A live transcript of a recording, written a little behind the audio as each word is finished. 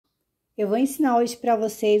Eu vou ensinar hoje para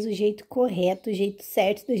vocês o jeito correto, o jeito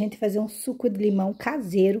certo da gente fazer um suco de limão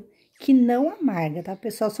caseiro que não amarga, tá,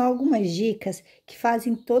 pessoal? São algumas dicas que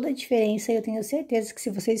fazem toda a diferença e eu tenho certeza que se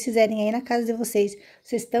vocês fizerem aí na casa de vocês,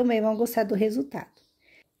 vocês também vão gostar do resultado.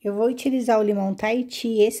 Eu vou utilizar o limão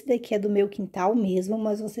Tahiti, esse daqui é do meu quintal mesmo,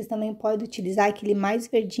 mas vocês também podem utilizar aquele mais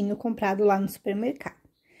verdinho comprado lá no supermercado.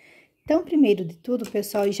 Então, primeiro de tudo,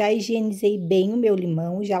 pessoal, eu já higienizei bem o meu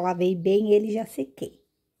limão, já lavei bem ele e já sequei.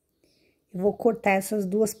 Eu vou cortar essas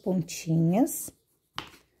duas pontinhas.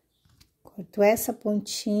 Corto essa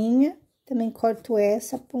pontinha, também corto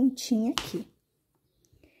essa pontinha aqui.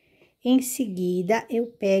 Em seguida, eu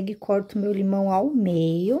pego e corto meu limão ao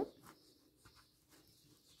meio.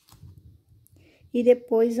 E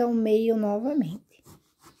depois ao meio novamente.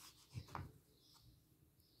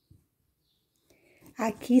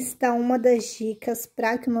 Aqui está uma das dicas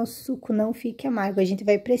para que o nosso suco não fique amargo. A gente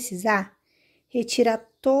vai precisar retirar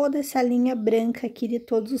toda essa linha branca aqui de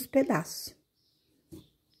todos os pedaços.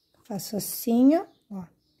 Faço assim, ó,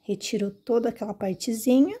 retiro toda aquela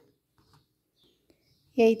partezinha.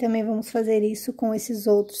 E aí, também vamos fazer isso com esses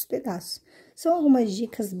outros pedaços. São algumas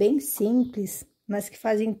dicas bem simples, mas que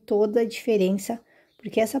fazem toda a diferença,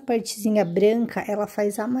 porque essa partezinha branca, ela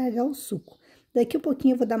faz amargar o suco. Daqui a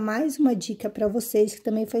pouquinho eu vou dar mais uma dica para vocês, que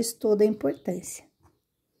também faz toda a importância.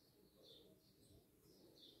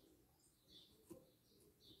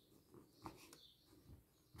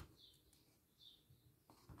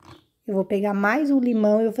 Eu vou pegar mais um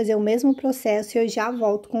limão e vou fazer o mesmo processo e eu já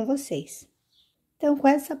volto com vocês. Então, com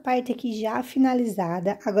essa parte aqui já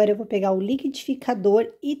finalizada, agora eu vou pegar o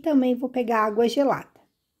liquidificador e também vou pegar água gelada.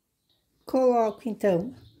 Coloco,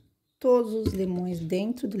 então, todos os limões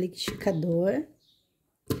dentro do liquidificador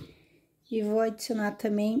e vou adicionar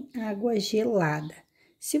também água gelada.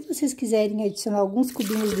 Se vocês quiserem adicionar alguns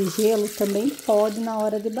cubinhos de gelo, também pode na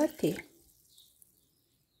hora de bater.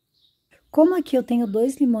 Como aqui eu tenho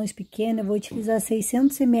 2 limões pequenos, eu vou utilizar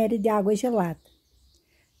 600 ml de água gelada.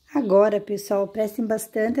 Agora, pessoal, prestem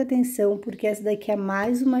bastante atenção, porque essa daqui é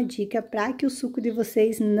mais uma dica para que o suco de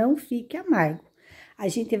vocês não fique amargo. A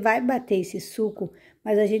gente vai bater esse suco,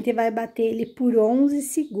 mas a gente vai bater ele por 11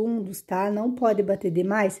 segundos, tá? Não pode bater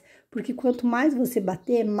demais, porque quanto mais você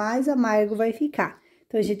bater, mais amargo vai ficar.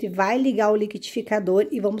 Então, a gente vai ligar o liquidificador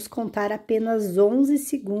e vamos contar apenas 11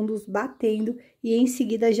 segundos batendo e em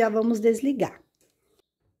seguida já vamos desligar.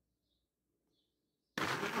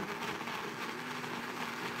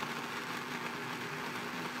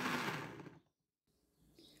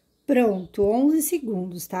 Pronto, 11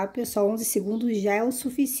 segundos, tá, pessoal? 11 segundos já é o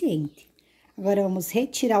suficiente. Agora, vamos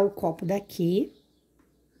retirar o copo daqui.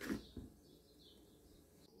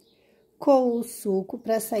 Com o suco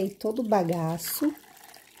para sair todo o bagaço.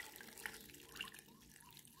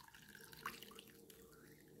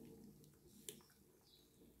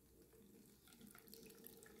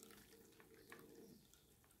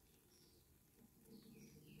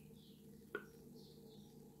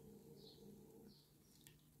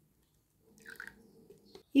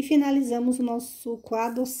 E finalizamos o nosso suco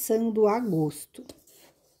adoçando a gosto.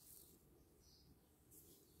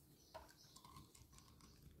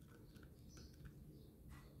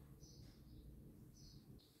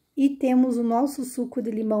 E temos o nosso suco de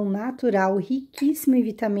limão natural, riquíssimo em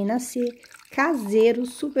vitamina C, caseiro,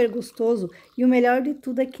 super gostoso. E o melhor de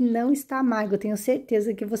tudo é que não está amargo, eu tenho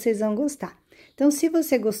certeza que vocês vão gostar. Então, se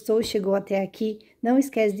você gostou, chegou até aqui, não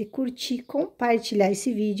esquece de curtir, compartilhar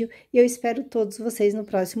esse vídeo e eu espero todos vocês no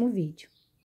próximo vídeo.